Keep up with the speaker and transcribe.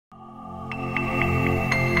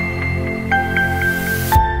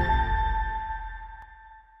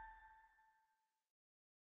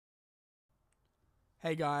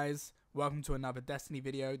Hey guys, welcome to another Destiny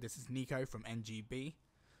video. This is Nico from NGB.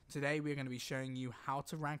 Today we're going to be showing you how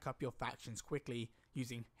to rank up your factions quickly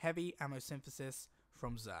using heavy ammo synthesis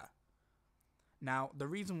from Xur. Now, the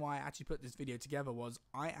reason why I actually put this video together was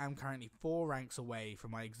I am currently 4 ranks away from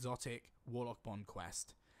my exotic Warlock Bond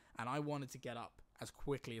quest, and I wanted to get up as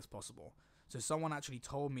quickly as possible. So someone actually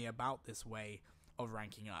told me about this way of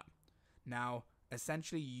ranking up. Now,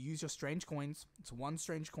 essentially you use your strange coins, it's 1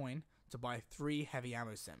 strange coin, to buy 3 heavy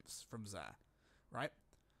ammo synths from Xur, right?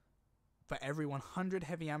 For every 100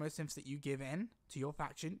 heavy ammo synths that you give in to your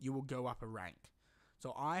faction, you will go up a rank.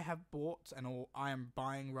 So I have bought, I am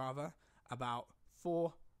buying rather, about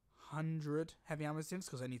 400 heavy ammo synths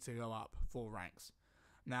because I need to go up 4 ranks.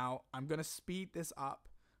 Now, I'm going to speed this up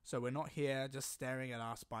so we're not here just staring at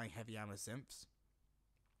us buying heavy ammo synths.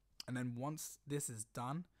 And then once this is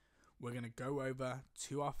done, we're going to go over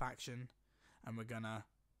to our faction and we're going to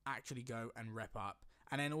actually go and rep up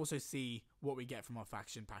and then also see what we get from our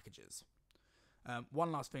faction packages.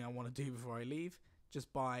 One last thing I want to do before I leave,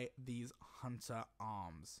 just buy these Hunter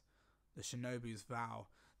arms, the Shinobu's Vow.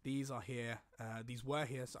 These are here, these were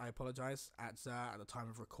here, so I apologize, at Xur at the time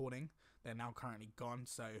of recording. They're now currently gone,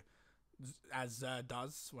 so as Xur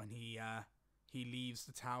does when he leaves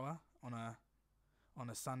the tower on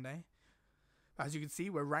a Sunday. As you can see,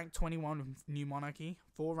 we're ranked 21 with New Monarchy,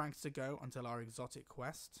 4 ranks to go until our exotic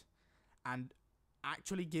quest, and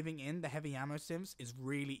actually giving in the heavy ammo synths is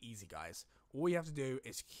really easy, guys. All you have to do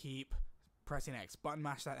is keep pressing X, button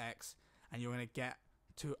mash that X, and you're going to get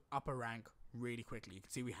to upper rank really quickly. You can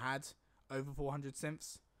see we had over 400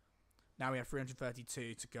 synths, now we have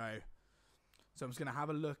 332 to go. So I'm just going to have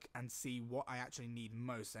a look and see what I actually need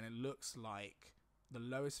most, and it looks like the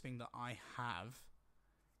lowest thing that I have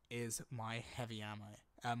is my heavy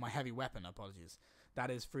ammo, my heavy weapon, apologies.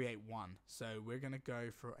 That is 381. So we're going to go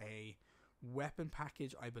for a weapon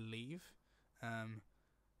package, I believe. And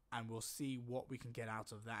we'll see what we can get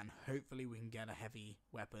out of that. And hopefully we can get a heavy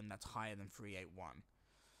weapon that's higher than 381.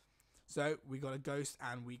 So we got a Ghost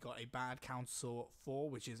and we got a Bad Counsel 4,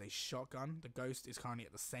 which is a shotgun. The Ghost is currently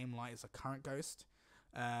at the same light as the current Ghost.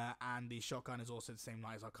 And the shotgun is also the same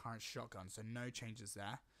light as our current shotgun. So no changes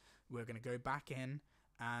there. We're going to go back in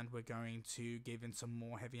and we're going to give in some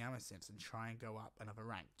more heavy ammo synths and try and go up another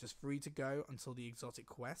rank. Just 3 to go until the exotic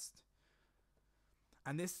quest.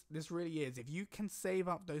 And this really is, if you can save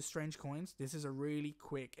up those strange coins, this is a really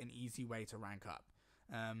quick and easy way to rank up.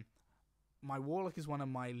 My Warlock is one of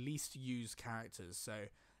my least used characters, so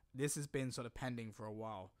this has been sort of pending for a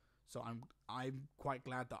while. So I'm quite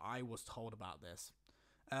glad that I was told about this.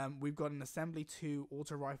 We've got an Assembly 2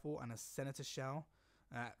 auto rifle and a Senator shell.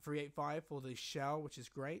 385 for the shell, which is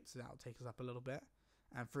great, so that'll take us up a little bit.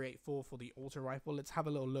 And 384 for the auto rifle. Let's have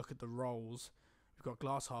a little look at the rolls. We've got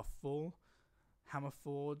glass half full, hammer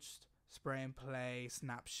forged, spray and play,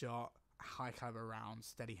 snapshot, high caliber round,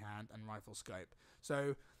 steady hand, and rifle scope.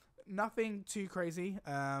 So nothing too crazy.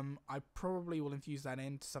 I probably will infuse that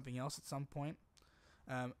into something else at some point.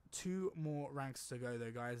 2 more ranks to go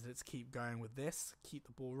though, guys. Let's keep going with this, keep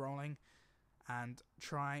the ball rolling, and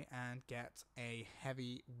try and get a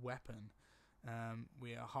heavy weapon.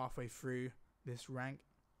 We are halfway through this rank.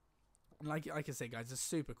 Like I said, guys, it's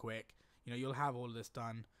super quick. You know, you'll have all of this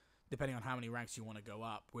done, depending on how many ranks you want to go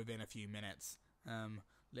up, within a few minutes.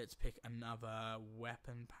 Let's pick another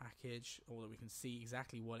weapon package, or that we can see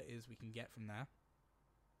exactly what it is we can get from there.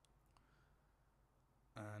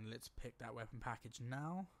 And let's pick that weapon package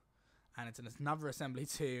now. And it's another Assembly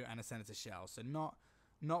 2 and a Senator shell. So not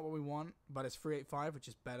what we want, but it's 385, which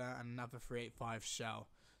is better, and another 385 shell,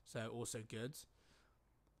 so also good.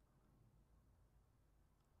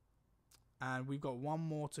 And we've got 1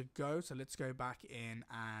 more to go, so let's go back in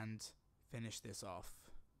and finish this off.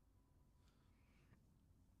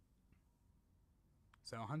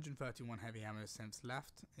 So 131 heavy ammo synths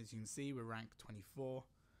left. As you can see, we're ranked 24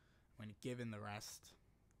 when given the rest.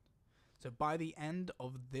 So by the end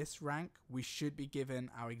of this rank, we should be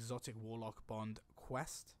given our exotic Warlock Bond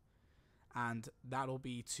quest, and that'll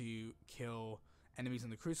be to kill enemies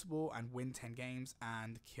in the Crucible and win 10 games,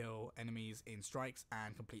 and kill enemies in strikes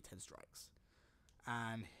and complete 10 strikes.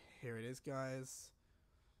 And here it is, guys.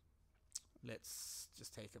 Let's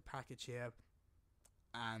just take a package here,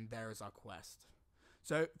 and there is our quest.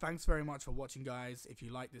 So thanks very much for watching, guys. If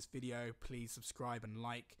you like this video, please subscribe and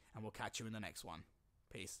like, and we'll catch you in the next one.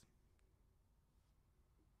 Peace.